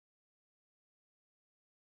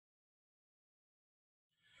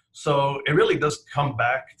So it really does come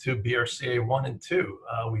back to BRCA 1 and 2.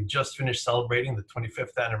 We just finished celebrating the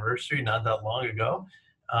 25th anniversary not that long ago.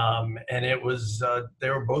 And it was, they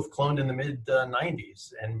were both cloned in the mid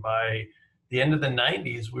 90s. And by the end of the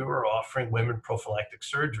 90s, we were offering women prophylactic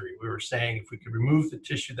surgery. We were saying if we could remove the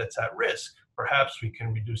tissue that's at risk, perhaps we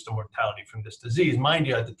can reduce the mortality from this disease. Mind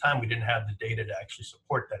you, at the time, we didn't have the data to actually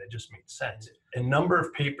support that. It just made sense. A number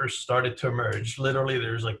of papers started to emerge. Literally,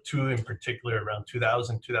 there's like two in particular around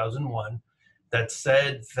 2000, 2001, that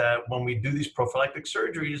said that when we do these prophylactic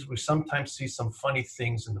surgeries, we sometimes see some funny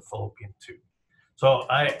things in the fallopian tube. So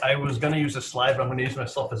I was going to use a slide, but I'm going to use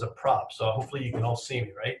myself as a prop. So hopefully you can all see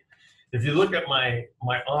me, right? If you look at my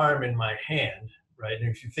arm and my hand, right, and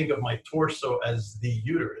if you think of my torso as the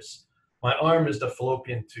uterus, my arm is the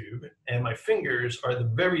fallopian tube, and my fingers are the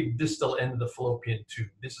very distal end of the fallopian tube.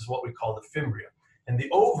 This is what we call the fimbria. And the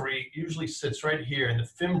ovary usually sits right here, and the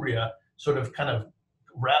fimbria sort of kind of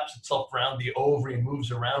wraps itself around the ovary and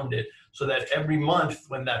moves around it so that every month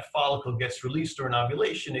when that follicle gets released during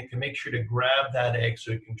ovulation, it can make sure to grab that egg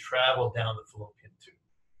so it can travel down the fallopian tube.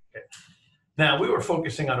 Okay. Now, we were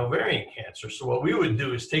focusing on ovarian cancer, so what we would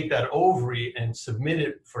do is take that ovary and submit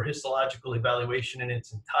it for histological evaluation in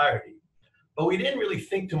its entirety. But we didn't really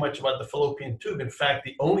think too much about the fallopian tube. In fact,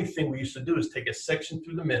 the only thing we used to do is take a section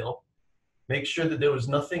through the middle, make sure that there was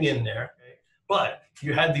nothing in there. Okay? But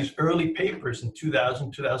you had these early papers in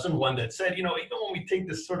 2000, 2001 that said, you know, even when we take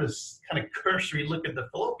this sort of kind of cursory look at the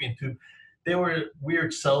fallopian tube, there were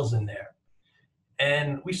weird cells in there.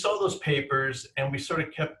 And we saw those papers and we sort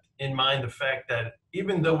of kept in mind the fact that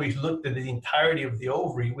even though we looked at the entirety of the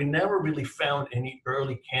ovary, we never really found any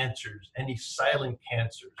early cancers, any silent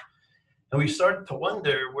cancers. And we started to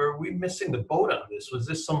wonder, were we missing the boat on this? Was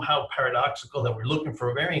this somehow paradoxical that we're looking for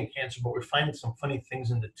ovarian cancer, but we're finding some funny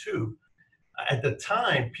things in the tube? At the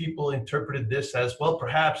time, people interpreted this as, well,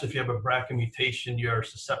 perhaps if you have a BRCA mutation, you're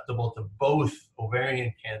susceptible to both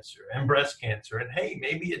ovarian cancer and breast cancer. And hey,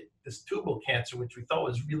 maybe this tubal cancer, which we thought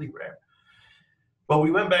was really rare. But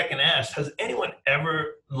we went back and asked, has anyone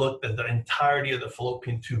ever looked at the entirety of the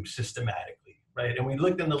fallopian tube systematically, right? And we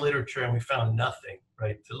looked in the literature and we found nothing,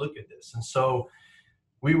 right, to look at this. And so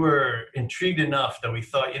we were intrigued enough that we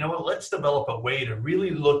thought, you know what, let's develop a way to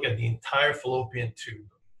really look at the entire fallopian tube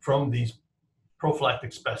from these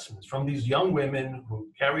prophylactic specimens, from these young women who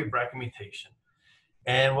carry BRCA mutation.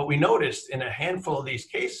 And what we noticed in a handful of these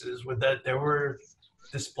cases was that there were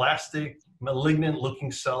dysplastic,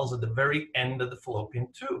 malignant-looking cells at the very end of the fallopian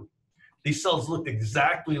tube. These cells looked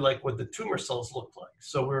exactly like what the tumor cells looked like.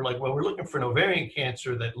 So we're like, well, we're looking for an ovarian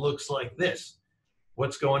cancer that looks like this.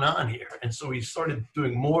 What's going on here? And so we started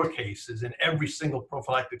doing more cases, and every single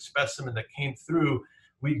prophylactic specimen that came through,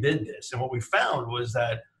 we did this. And what we found was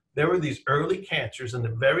that there were these early cancers in the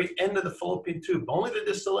very end of the fallopian tube, only the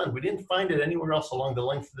distal end. We didn't find it anywhere else along the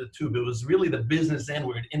length of the tube. It was really the business end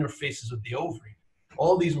where it interfaces with the ovary.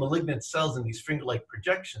 All these malignant cells and these finger-like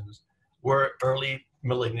projections were early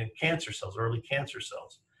malignant cancer cells, early cancer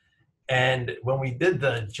cells. And when we did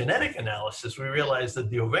the genetic analysis, we realized that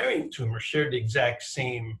the ovarian tumor shared the exact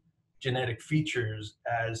same genetic features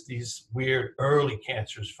as these weird early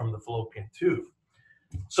cancers from the fallopian tube.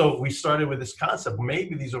 So we started with this concept,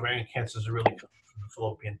 maybe these ovarian cancers are really coming from the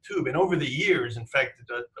fallopian tube. And over the years, in fact,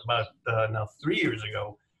 about now 3 years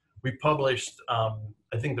ago, we published,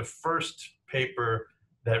 I think, the first paper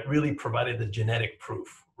that really provided the genetic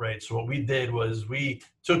proof, right? So what we did was we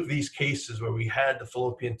took these cases where we had the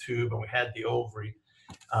fallopian tube and we had the ovary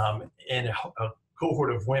in a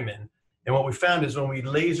cohort of women. And what we found is when we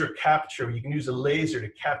laser capture, you can use a laser to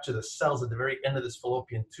capture the cells at the very end of this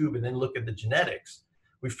fallopian tube and then look at the genetics.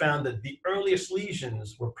 We found that the earliest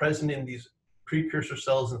lesions were present in these precursor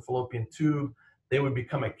cells in the fallopian tube. They would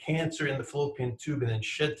become a cancer in the fallopian tube and then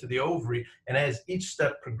shed to the ovary. And as each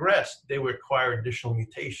step progressed, they would acquire additional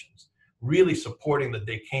mutations, really supporting that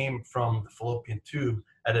they came from the fallopian tube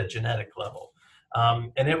at a genetic level.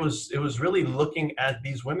 And it was really looking at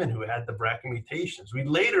these women who had the BRCA mutations. We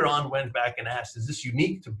later on went back and asked, is this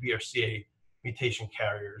unique to BRCA mutation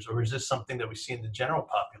carriers, or is this something that we see in the general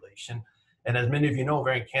population? And as many of you know,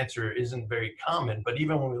 ovarian cancer isn't very common, but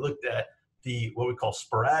even when we looked at what we call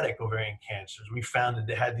sporadic ovarian cancers, we found that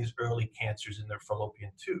they had these early cancers in their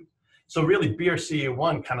fallopian tube. So really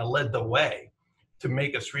BRCA1 kind of led the way to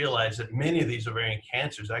make us realize that many of these ovarian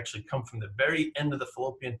cancers actually come from the very end of the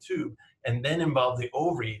fallopian tube and then involve the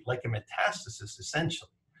ovary like a metastasis, essentially.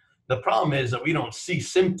 The problem is that we don't see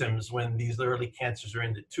symptoms when these early cancers are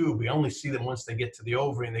in the tube. We only see them once they get to the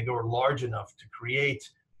ovary and they go large enough to create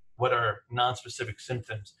what are non-specific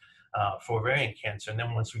symptoms for ovarian cancer. And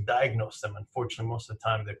then once we diagnose them, unfortunately, most of the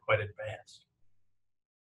time, they're quite advanced.